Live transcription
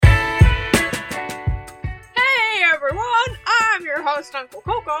your host, Uncle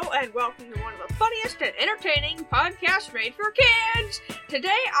Coco, and welcome to one of the funniest and entertaining podcasts made for kids.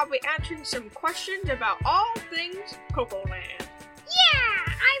 Today, I'll be answering some questions about all things Coco Land. Yeah,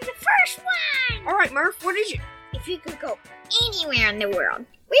 I'm the first one! Alright, Murph, what is it? If you could go anywhere in the world,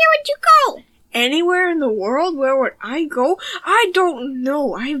 where would you go? Anywhere in the world? Where would I go? I don't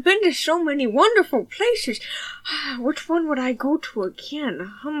know. I've been to so many wonderful places. Which one would I go to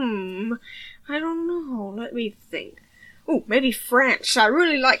again? I don't know. Let me think. Oh, maybe France. I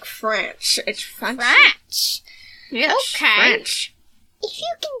really like France. It's fancy. France? Yes, Okay. France. If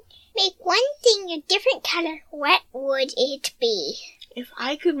you can make one thing a different color, what would it be? If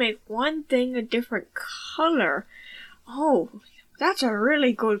I could make one thing a different color. Oh, that's a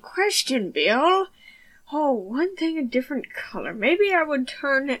really good question, Bill. Oh, one thing a different color. Maybe I would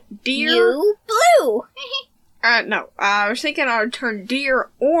turn deer... You blue. No. I was thinking I would turn deer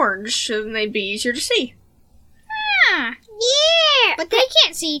orange so then they'd be easier to see. Yeah. But they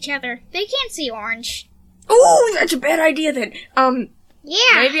can't see each other. They can't see orange. Oh, that's a bad idea then.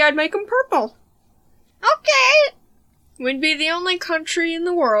 Yeah. Maybe I'd make them purple. Okay. We'd be the only country in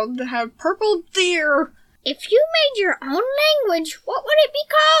the world to have purple deer. If you made your own language, what would it be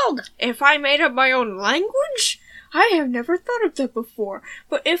called? If I made up my own language? I have never thought of that before.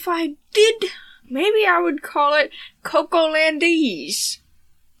 But if I did, maybe I would call it Cocolandese.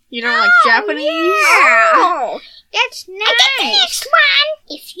 You know, like Japanese? Yeah. Oh, that's nice. I get the next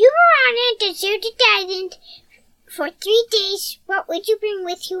one. If you were on a deserted island for 3 days, what would you bring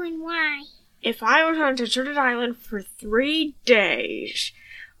with you and why? If I was on a deserted island for 3 days,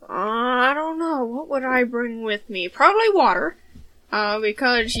 I don't know. What would I bring with me? Probably water.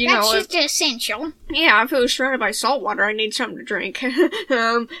 Because, That's just essential. Yeah, if it was surrounded by salt water, I need something to drink.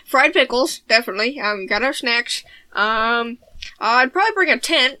 Fried pickles, definitely. Got our snacks. I'd probably bring a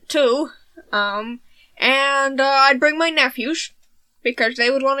tent, too. And I'd bring my nephews, because they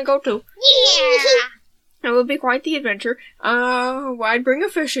would want to go, too. Yeah! It would be quite the adventure. I'd bring a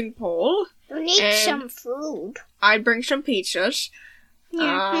fishing pole. You need some food. I'd bring some pizzas.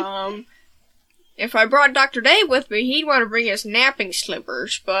 Yeah. If I brought Dr. Dave with me, he'd want to bring his napping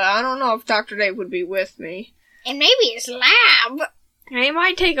slippers, but I don't know if Dr. Dave would be with me. And maybe his lab. He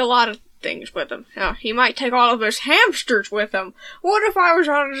might take a lot of things with him. He might take all of his hamsters with him. What if I was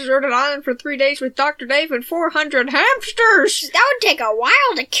on a deserted island for 3 days with Dr. Dave and 400 hamsters? That would take a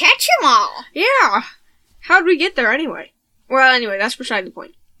while to catch them all. Yeah. How'd we get there anyway? Well, anyway, that's beside the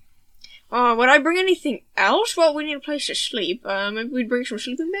point. Would I bring anything else? Well, we need a place to sleep. Maybe we'd bring some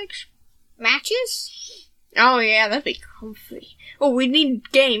sleeping bags? Matches? Oh, yeah, that'd be comfy. Oh, we'd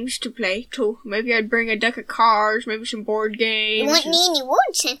need games to play, too. Maybe I'd bring a deck of cards, maybe some board games. You wouldn't need any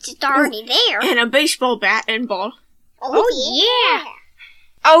wood since it's already there. And a baseball bat and ball. Oh, yeah.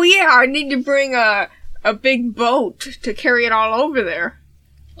 Oh, yeah, I need to bring a big boat to carry it all over there.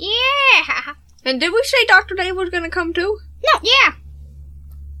 Yeah. And did we say Dr. Dave was gonna come, too? No, yeah.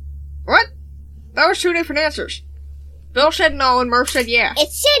 What? That was 2 different answers. Bill said no and Murph said yeah.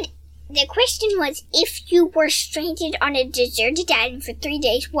 It said, the question was, if you were stranded on a deserted island for 3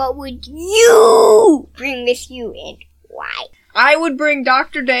 days, what would you bring with you and why? I would bring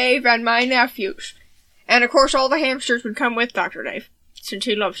Dr. Dave and my nephews. And of course all the hamsters would come with Dr. Dave, since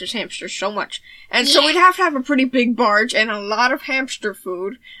he loves his hamsters so much. And so we'd have to have a pretty big barge and a lot of hamster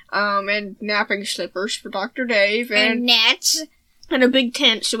food, and napping slippers for Dr. Dave. And nets. And a big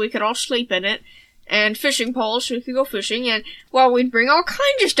tent so we could all sleep in it. And fishing poles so we could go fishing. And, well, we'd bring all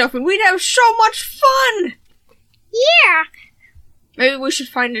kinds of stuff and we'd have so much fun! Yeah. Maybe we should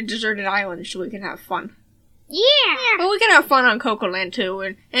find a deserted island so we can have fun. Yeah. Well, we can have fun on Coco Land too,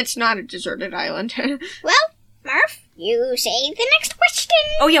 and it's not a deserted island. Well, Murph, you say the next question.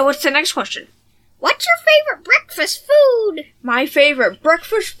 Oh yeah, what's the next question? What's your favorite breakfast food? My favorite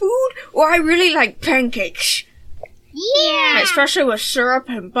breakfast food? Oh, I really like pancakes. Yeah. Especially with syrup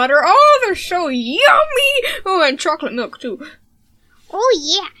and butter. Oh, they're so yummy! Oh, and chocolate milk too. Oh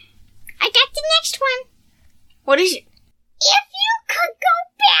yeah. I got the next one. What is it? If you could go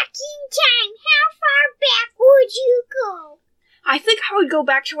back in time, how far back would you go? I think I would go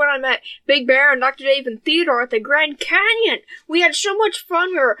back to when I met Big Bear and Dr. Dave and Theodore at the Grand Canyon. We had so much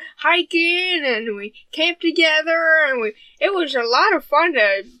fun. We were hiking and we camped together and it was a lot of fun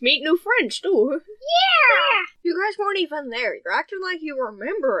to meet new friends too. Yeah. You guys weren't even there. You're acting like you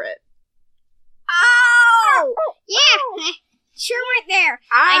remember it. Oh! Yeah. Sure weren't there.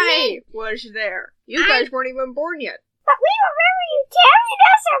 I was there. You guys weren't even born yet. But we remember you telling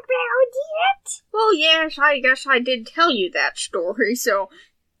us about it. Well, yes, I guess I did tell you that story, so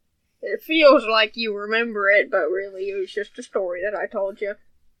it feels like you remember it, but really it was just a story that I told you.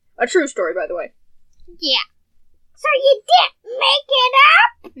 A true story, by the way. Yeah. So you didn't make it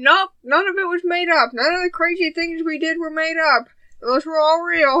up? Nope, none of it was made up. None of the crazy things we did were made up. Those were all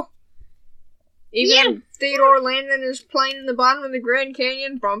real. Even Theodore landing his plane in the bottom of the Grand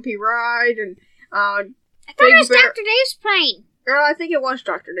Canyon, bumpy ride, and I thought it was Dr. Dave's plane. Well, I think it was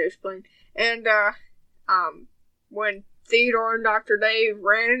Dr. Dave's plane. And when Theodore and Dr. Dave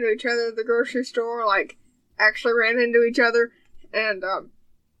ran into each other at the grocery store, like actually ran into each other, and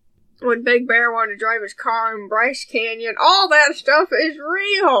when Big Bear wanted to drive his car in Bryce Canyon, all that stuff is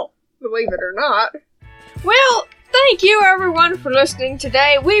real, believe it or not. Well, thank you everyone for listening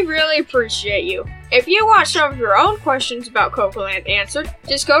today. We really appreciate you. If you want some of your own questions about Cocoland answered,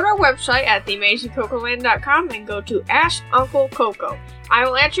 just go to our website at theamazingcocoland.com and go to Ask Uncle Coco. I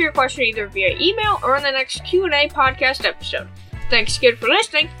will answer your question either via email or in the next Q&A podcast episode. Thanks again for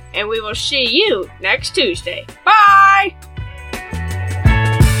listening, and we will see you next Tuesday. Bye!